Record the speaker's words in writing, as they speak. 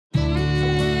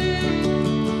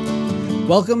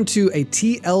Welcome to a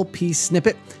TLP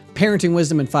snippet, parenting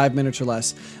wisdom in 5 minutes or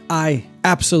less. I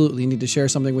absolutely need to share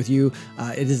something with you.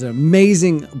 It is an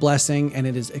amazing blessing and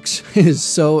it is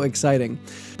so exciting.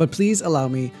 But please allow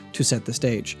me to set the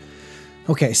stage.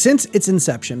 Okay, since its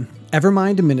inception,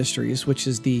 Evermind Ministries, which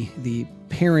is the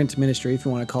parent ministry, if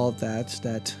you want to call it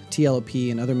that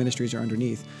TLP and other ministries are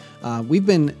underneath, we've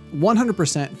been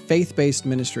 100% faith-based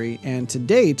ministry, and to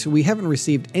date, we haven't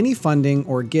received any funding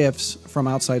or gifts from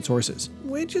outside sources,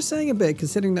 which is saying a bit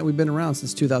considering that we've been around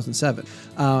since 2007.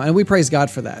 And we praise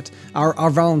God for that. Our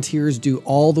volunteers do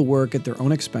all the work at their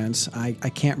own expense. I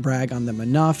can't brag on them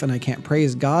enough, and I can't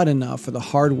praise God enough for the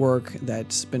hard work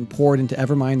that's been poured into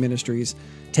Evermind Ministries,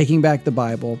 Taking Back the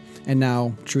Bible, and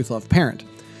now Truth Love Parent.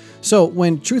 So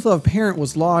when Truth Love Parent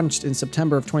was launched in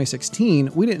September of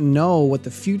 2016, we didn't know what the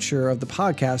future of the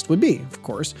podcast would be, of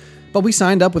course, but we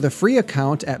signed up with a free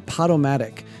account at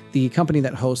Podomatic, the company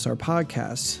that hosts our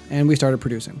podcasts, and we started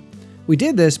producing. We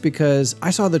did this because I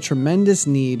saw the tremendous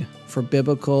need for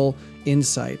biblical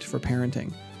insight for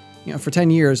parenting. For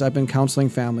 10 years, I've been counseling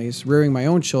families, rearing my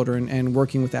own children, and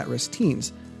working with at-risk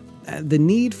teens. The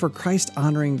need for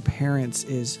Christ-honoring parents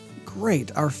is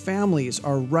great. Our families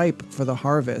are ripe for the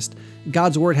harvest.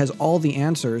 God's word has all the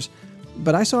answers,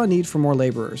 but I saw a need for more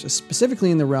laborers, specifically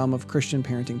in the realm of Christian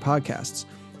parenting podcasts.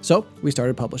 So we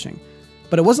started publishing.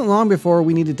 But it wasn't long before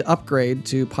we needed to upgrade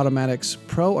to Podomatic's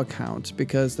Pro account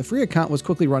because the free account was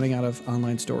quickly running out of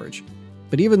online storage.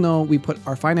 But even though we put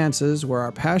our finances where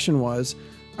our passion was,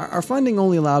 our funding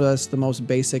only allowed us the most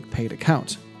basic paid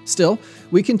account. Still,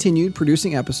 we continued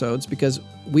producing episodes because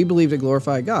we believed it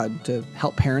glorified God to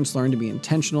help parents learn to be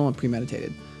intentional and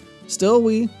premeditated. Still,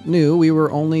 we knew we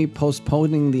were only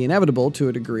postponing the inevitable to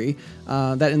a degree,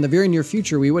 that in the very near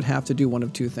future we would have to do one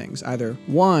of two things. Either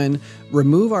one,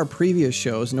 remove our previous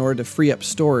shows in order to free up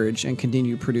storage and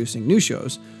continue producing new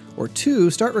shows, or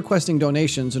two, start requesting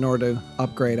donations in order to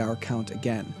upgrade our account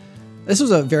again. This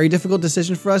was a very difficult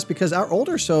decision for us because our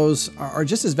older shows are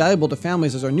just as valuable to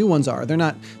families as our new ones are. They're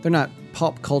not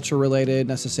pop culture related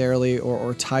necessarily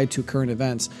or tied to current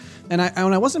events. And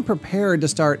I wasn't prepared to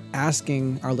start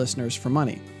asking our listeners for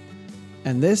money.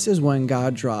 And this is when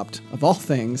God dropped, of all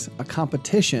things, a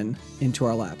competition into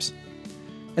our laps.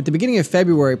 At the beginning of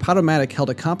February, Podomatic held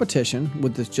a competition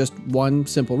with just one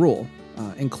simple rule.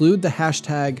 Include the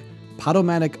hashtag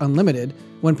Podomatic Unlimited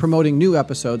when promoting new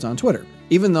episodes on Twitter.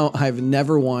 Even though I've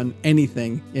never won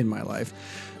anything in my life,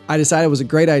 I decided it was a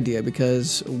great idea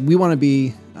because we want to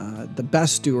be the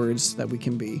best stewards that we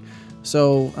can be.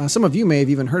 So some of you may have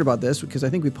even heard about this because I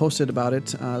think we posted about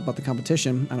it, about the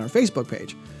competition on our Facebook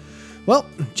page. Well,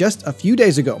 just a few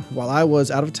days ago, while I was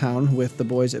out of town with the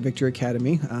boys at Victory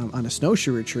Academy on a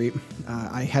snowshoe retreat,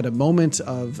 I had a moment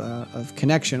of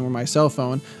connection where my cell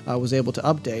phone was able to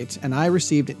update, and I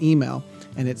received an email,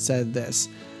 and it said this: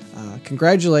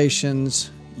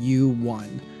 congratulations, you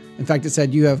won. In fact, it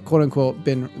said you have, quote unquote,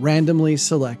 been randomly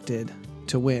selected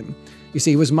to win. You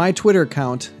see, it was my Twitter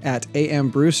account at AM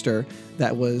Brewster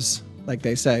that was, like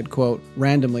they said, quote,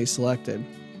 randomly selected.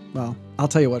 Well, I'll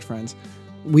tell you what, friends,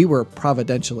 we were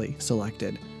providentially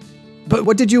selected. But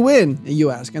what did you win, you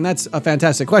ask? And that's a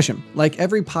fantastic question. Like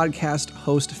every podcast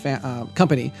host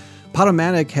company,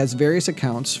 Podomatic has various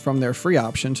accounts from their free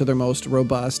option to their most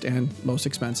robust and most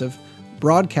expensive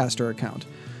Broadcaster account.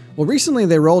 Well, recently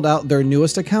they rolled out their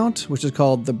newest account, which is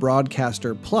called the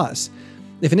Broadcaster Plus.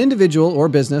 If an individual or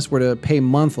business were to pay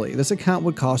monthly, this account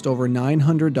would cost over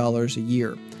 $900 a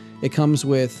year. It comes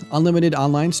with unlimited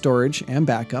online storage and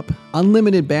backup,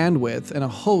 unlimited bandwidth, and a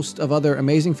host of other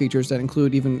amazing features that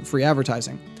include even free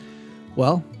advertising.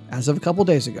 Well, as of a couple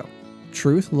days ago,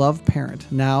 Truth Love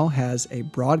Parent now has a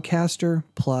Broadcaster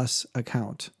Plus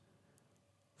account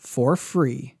for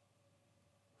free.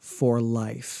 For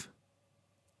life.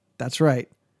 That's right,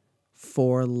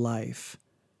 for life.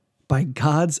 By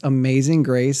God's amazing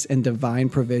grace and divine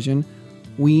provision,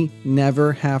 we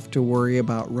never have to worry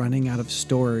about running out of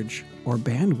storage or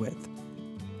bandwidth.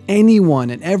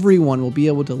 Anyone and everyone will be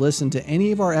able to listen to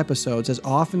any of our episodes as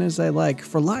often as they like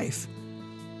for life.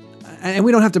 And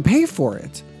we don't have to pay for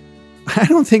it. I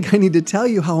don't think I need to tell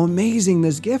you how amazing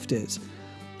this gift is.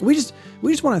 We just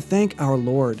want to thank our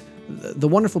Lord, the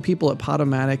wonderful people at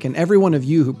Podomatic, and every one of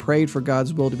you who prayed for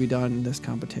God's will to be done in this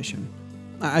competition.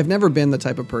 I've never been the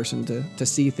type of person to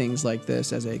see things like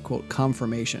this as a, quote,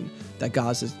 confirmation that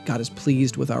God is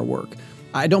pleased with our work.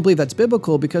 I don't believe that's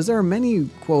biblical because there are many,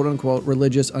 quote unquote,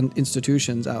 religious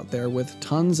institutions out there with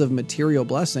tons of material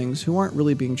blessings who aren't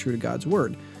really being true to God's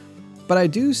word. But I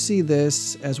do see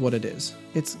this as what it is.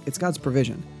 It's God's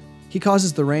provision. He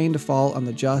causes the rain to fall on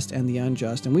the just and the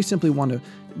unjust, and we simply want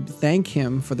thank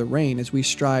Him for the rain as we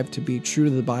strive to be true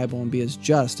to the Bible and be as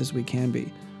just as we can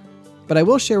be. But I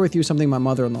will share with you something my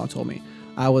mother-in-law told me.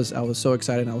 I was so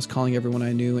excited. I was calling everyone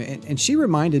I knew, and she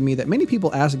reminded me that many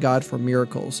people ask God for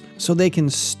miracles so they can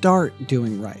start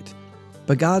doing right.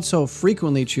 But God so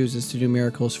frequently chooses to do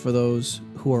miracles for those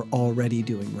who are already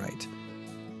doing right.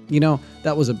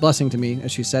 That was a blessing to me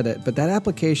as she said it, but that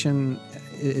application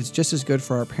is just as good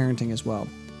for our parenting as well.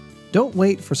 Don't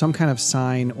wait for some kind of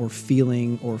sign or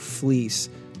feeling or fleece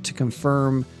to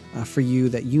confirm for you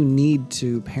that you need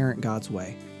to parent God's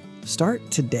way. Start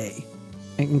today,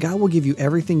 and God will give you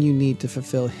everything you need to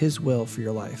fulfill His will for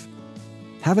your life.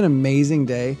 Have an amazing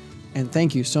day, and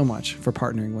thank you so much for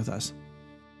partnering with us.